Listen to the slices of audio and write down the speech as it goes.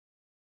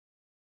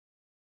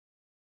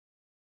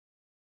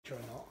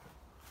picture or not,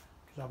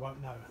 because I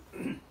won't know.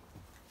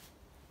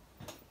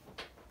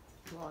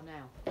 You are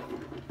now.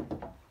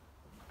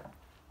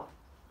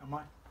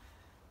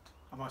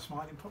 Am I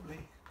smiling properly?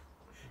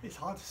 It's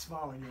hard to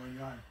smile when you're on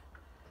your own.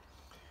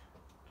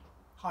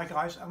 Hi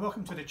guys, and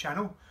welcome to the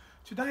channel.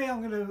 Today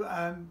I'm going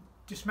to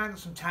dismantle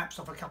some taps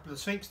off a couple of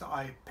sinks that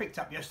I picked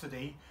up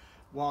yesterday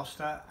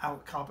whilst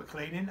out carpet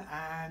cleaning,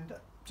 and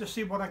just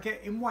see what I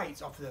get in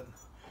weight off of them.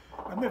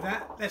 And with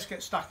that, let's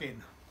get stuck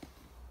in.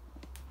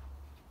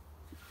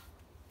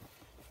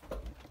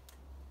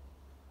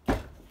 Pair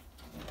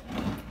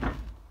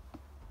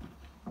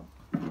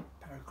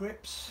of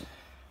grips.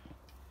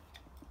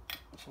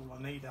 That's all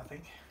I need, I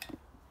think.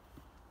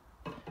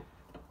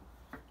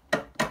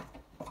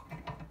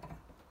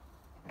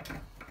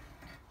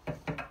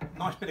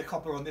 Nice bit of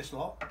copper on this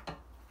lot,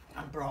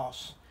 and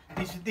brass.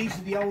 These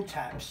are the old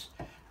taps,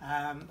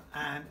 and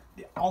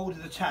the older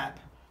the tap,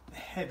 the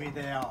heavier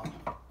they are.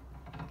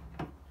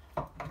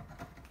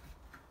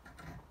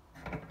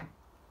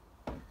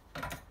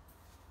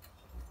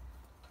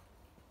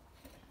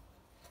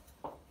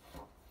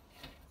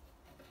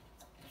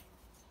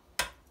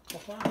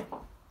 Copper.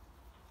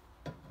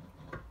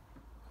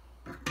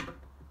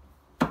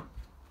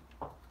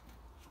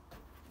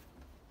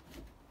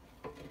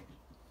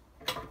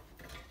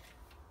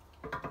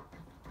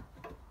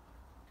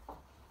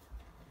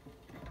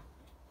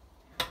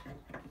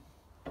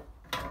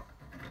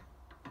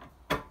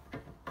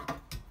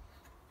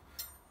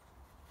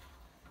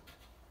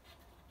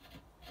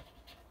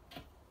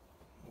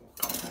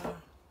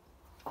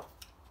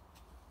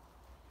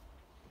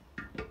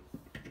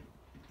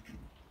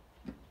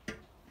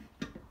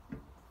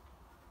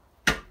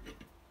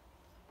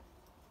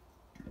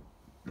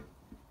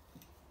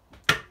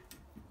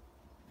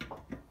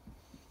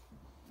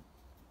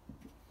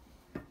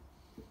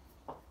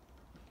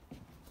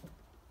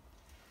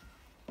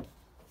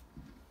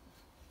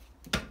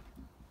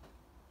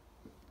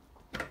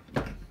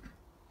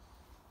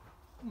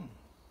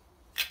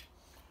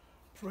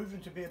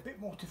 Proven to be a bit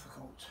more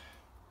difficult.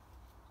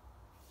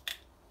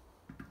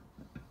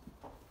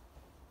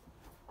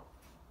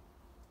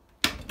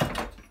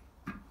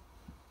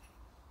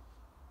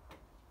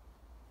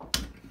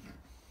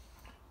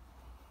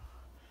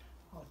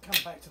 I'll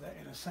come back to that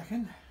in a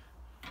second.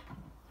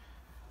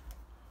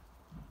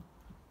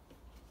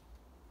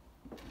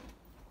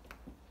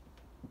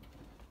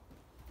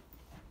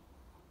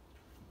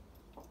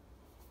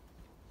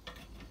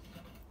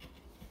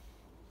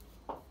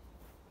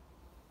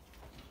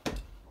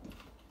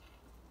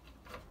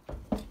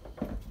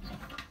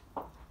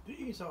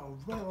 These are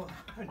well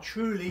and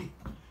truly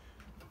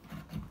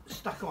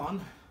stuck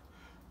on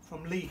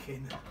from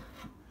leaking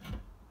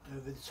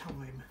over the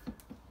time.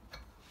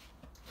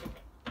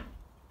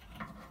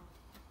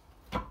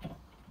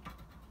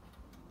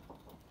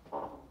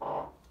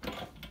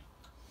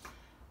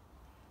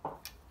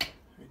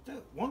 They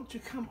don't want to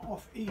come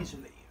off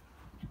easily.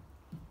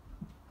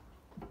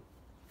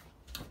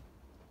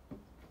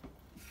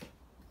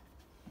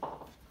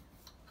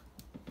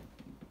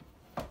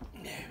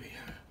 There we go.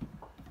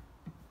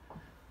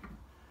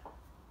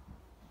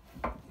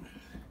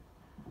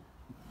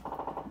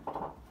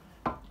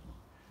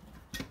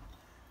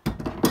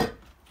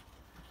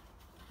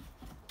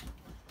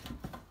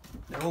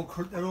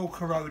 They're all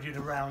corroded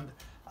around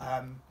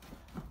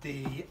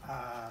the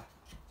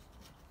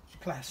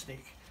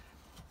plastic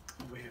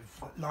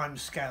with lime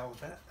scale.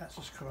 That's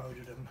just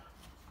corroded them.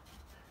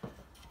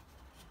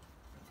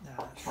 Now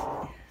that's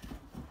free.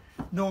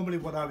 Normally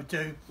what I would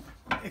do,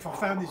 if I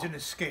found these in a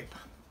skip,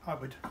 I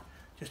would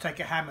just take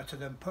a hammer to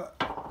them, put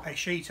a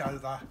sheet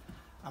over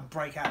and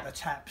break out the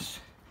taps,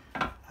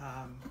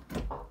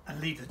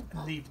 and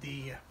leave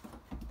the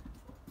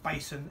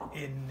basin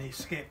in the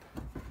skip.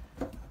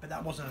 But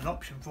that wasn't an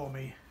option for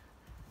me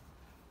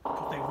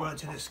because they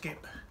weren't in a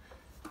skip.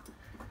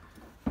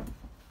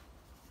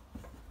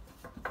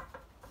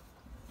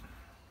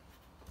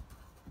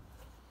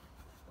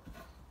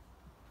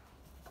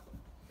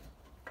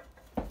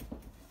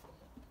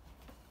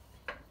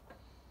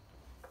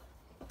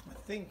 I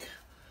think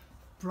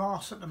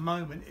brass at the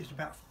moment is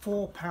about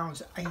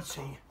 £4.80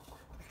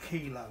 a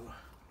kilo.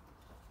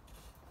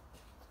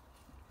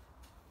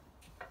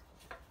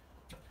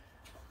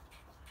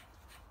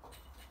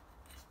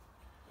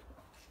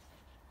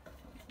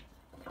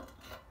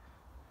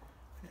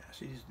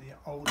 These are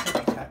the old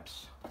heavy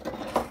taps.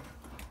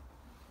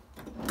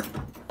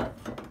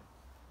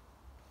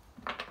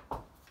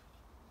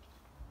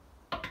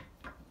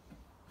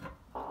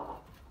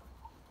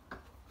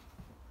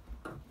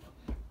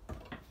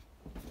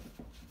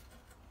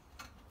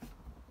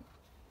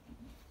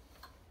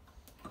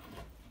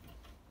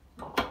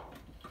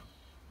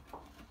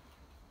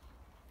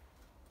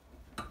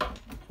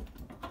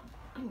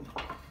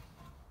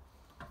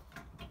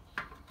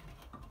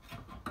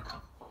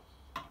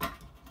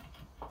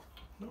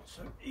 Not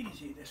so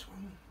easy, this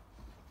one.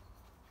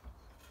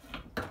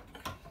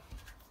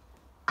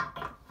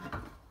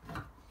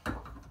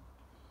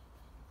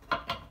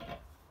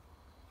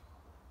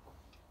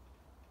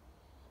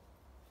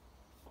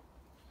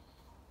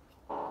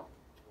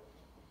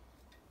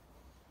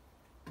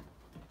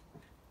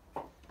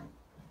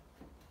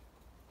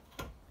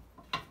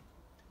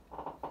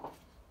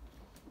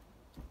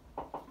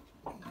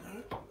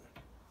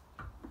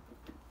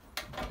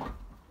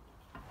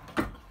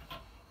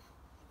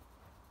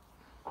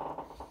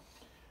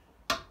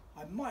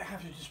 might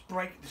have to just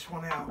break this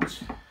one out.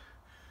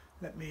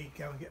 Let me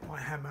go and get my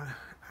hammer,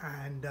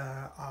 and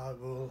I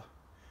will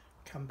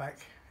come back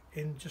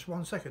in just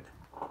 1 second.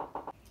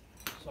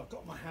 So I've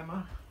got my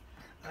hammer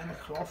and a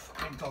cloth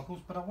and goggles,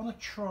 but I want to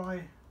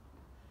try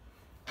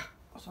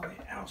something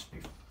else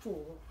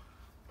before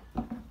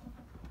I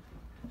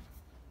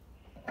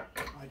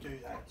do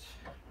that.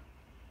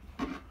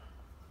 No,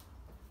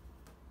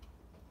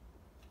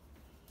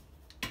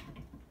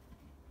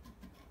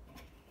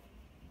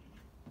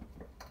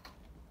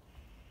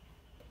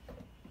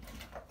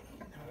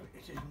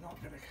 it is not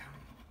going to come.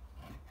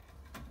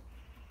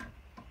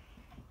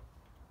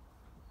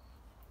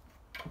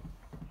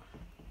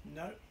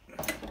 No.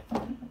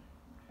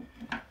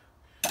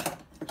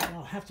 So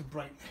I'll have to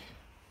break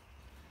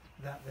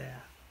that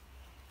there.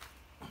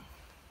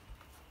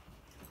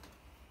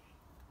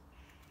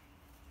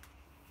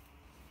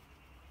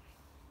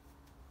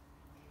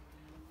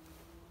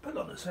 Put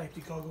on the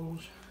safety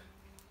goggles.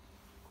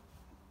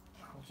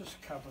 I'll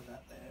just cover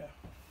that there.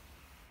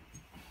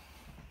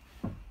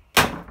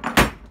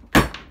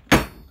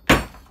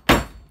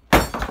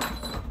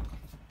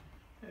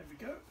 There we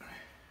go.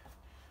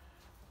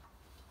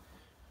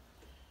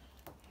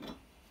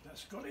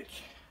 That's got it.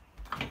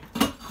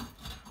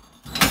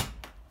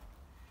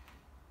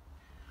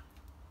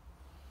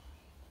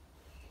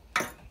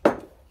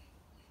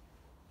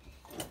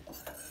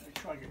 Let me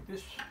try and get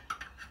this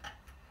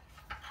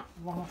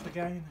one off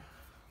again.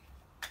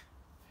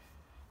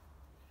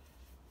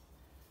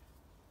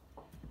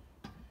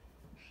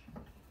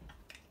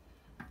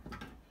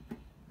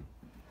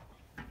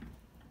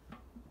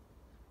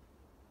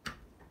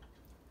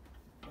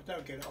 If I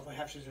don't get it off, I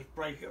have to just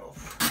break it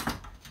off.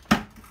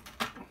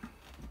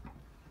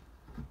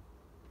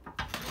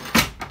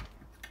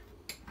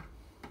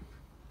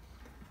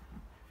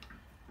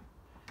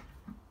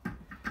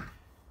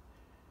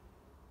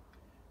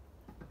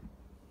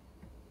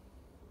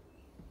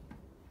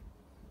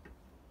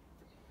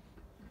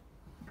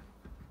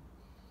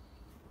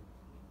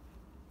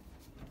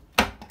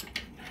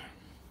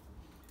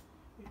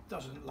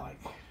 Doesn't like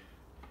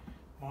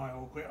my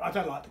old grip. I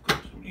don't like the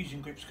grips,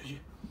 using grips, because you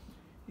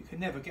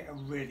can never get a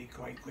really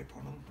great grip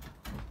on them.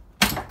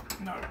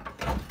 No.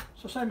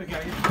 So same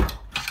again,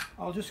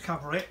 I'll just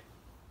cover it.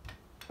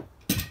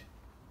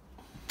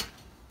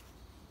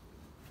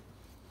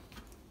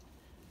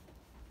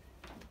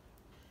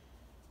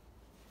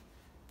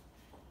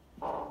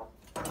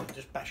 And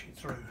just bash it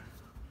through.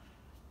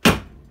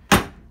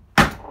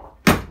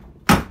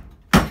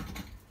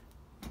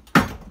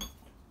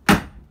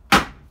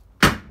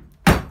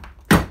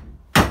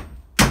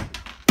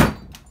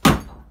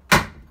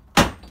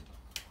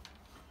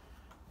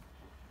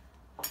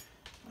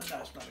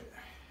 That's about it.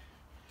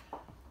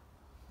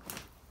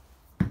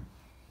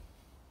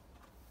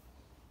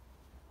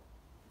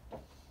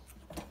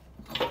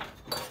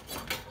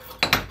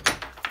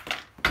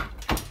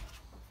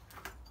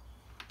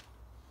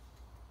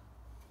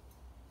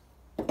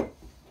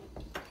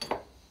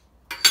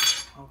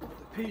 I'll put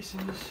the pieces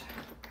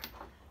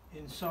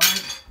inside,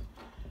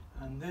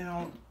 and then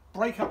I'll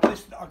break up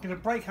this. I'm going to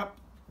break up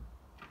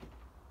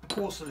the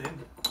porcelain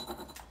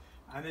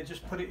and then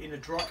just put it in the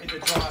drive.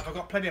 I've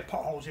got plenty of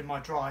potholes in my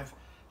drive,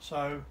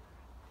 so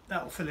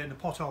that'll fill in the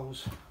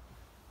potholes.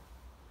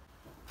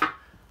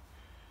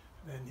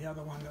 Then the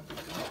other one that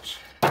we've got.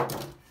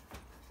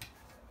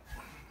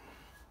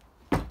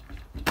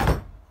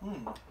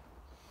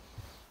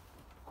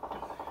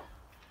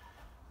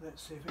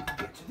 Let's see if we can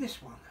get to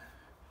this one.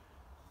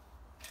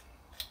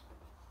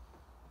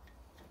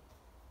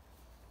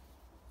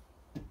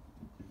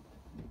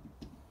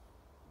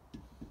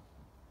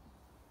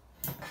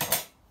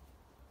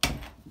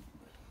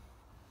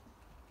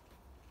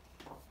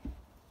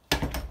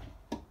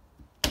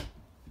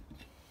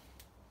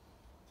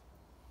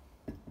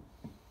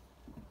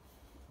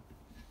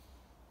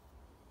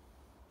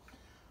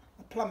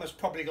 Plumber's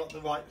probably got the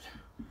right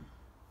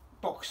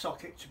box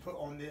socket to put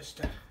on this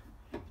to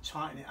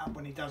tighten it up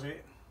when he does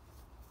it.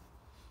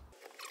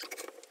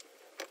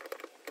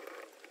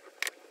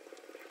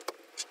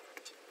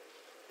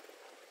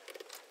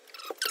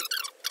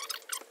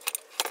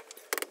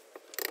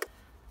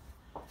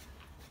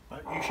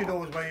 But you should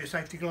always wear your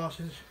safety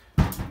glasses.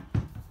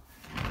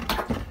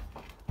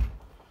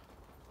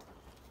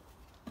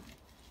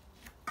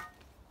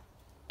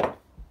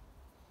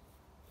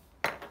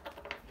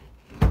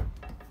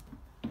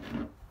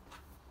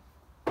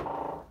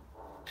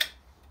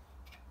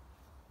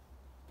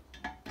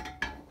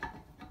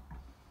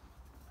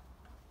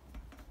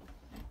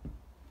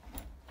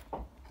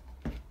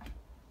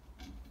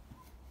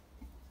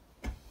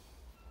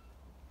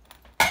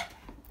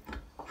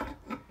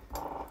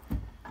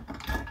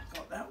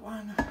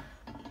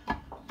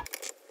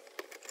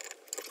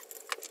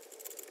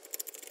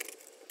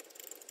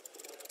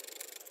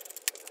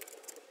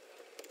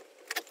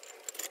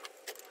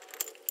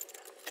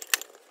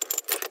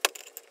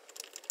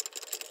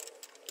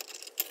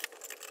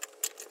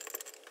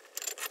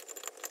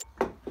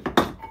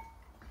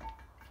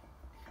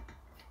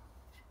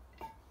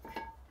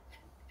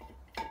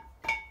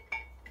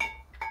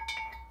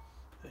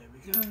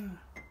 go.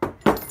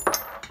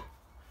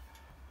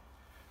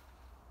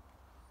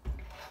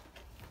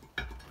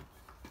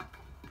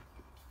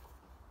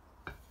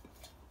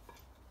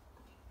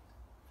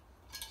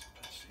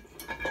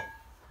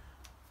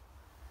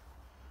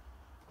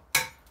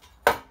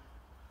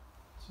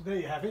 So there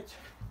you have it.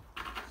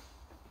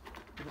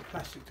 Bit of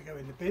plastic to go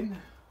in the bin.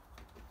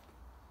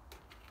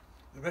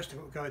 The rest of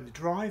it will go in the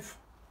drive.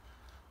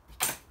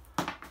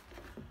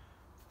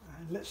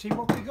 And let's see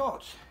what we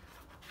got.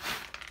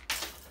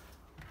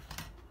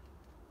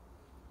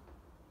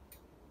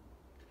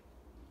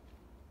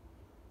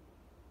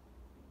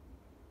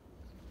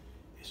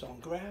 It's on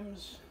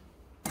grams.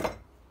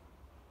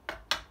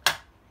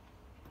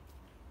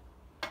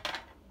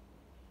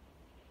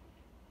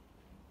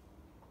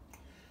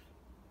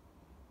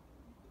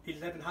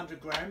 1100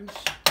 grams.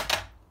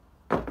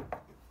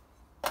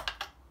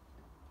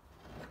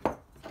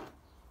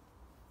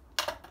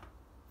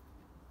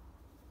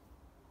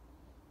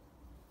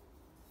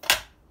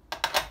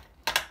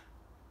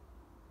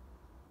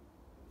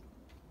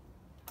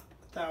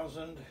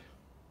 Thousand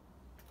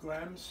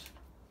grams,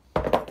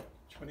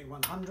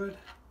 2100.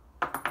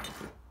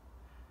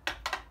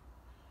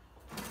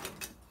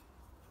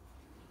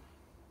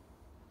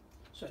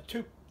 So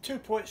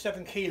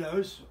 2.7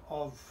 kilos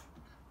of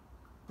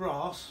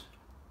brass.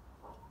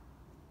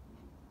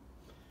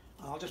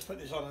 I'll just put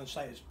this on and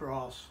say it's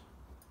brass.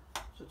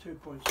 So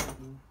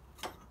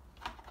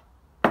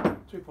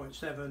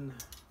 2.7.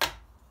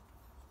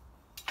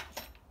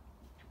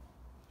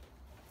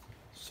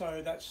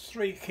 So that's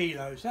 3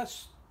 kilos.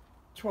 That's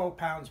 12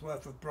 pounds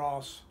worth of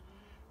brass,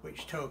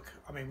 which took,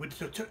 I mean, would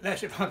have took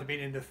less if I'd have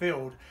been in the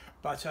field,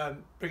 but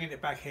bringing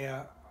it back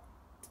here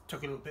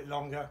took a little bit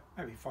longer,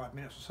 maybe 5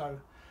 minutes or so.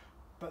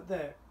 But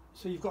there,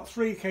 so you've got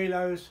 3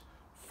 kilos,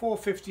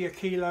 4.50 a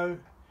kilo.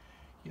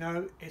 You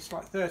know, it's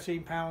like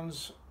 13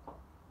 pounds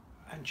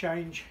and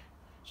change.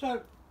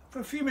 So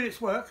for a few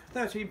minutes work,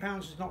 13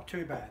 pounds is not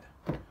too bad.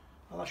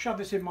 I'll shove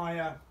this in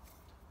my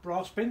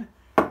brass bin,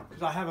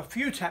 because I have a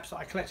few taps that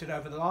I collected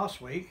over the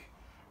last week,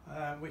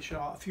 which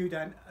are a few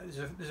down,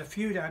 there's a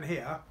few down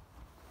here.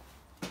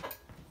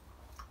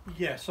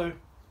 Yeah, so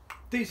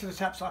these are the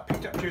taps that I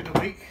picked up during the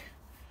week.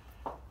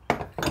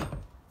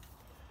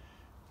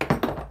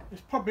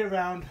 It's probably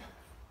around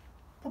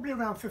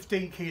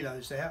 15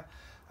 kilos there.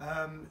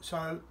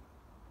 So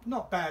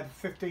not bad,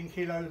 15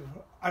 kilos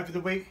over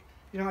the week.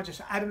 You know, I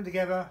just add them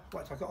together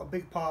once I've got a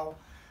big pile,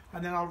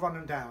 and then I'll run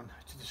them down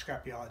to the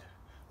scrapyard.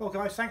 Well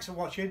guys, thanks for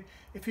watching.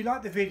 If you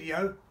like the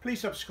video,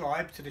 please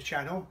subscribe to the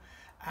channel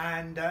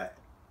and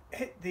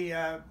hit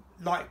the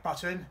like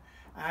button.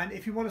 And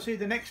if you want to see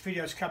the next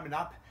videos coming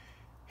up,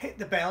 hit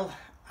the bell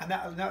and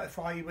that will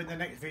notify you when the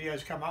next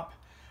videos come up.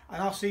 And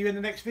I'll see you in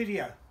the next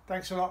video.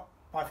 Thanks a lot.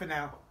 Bye for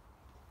now.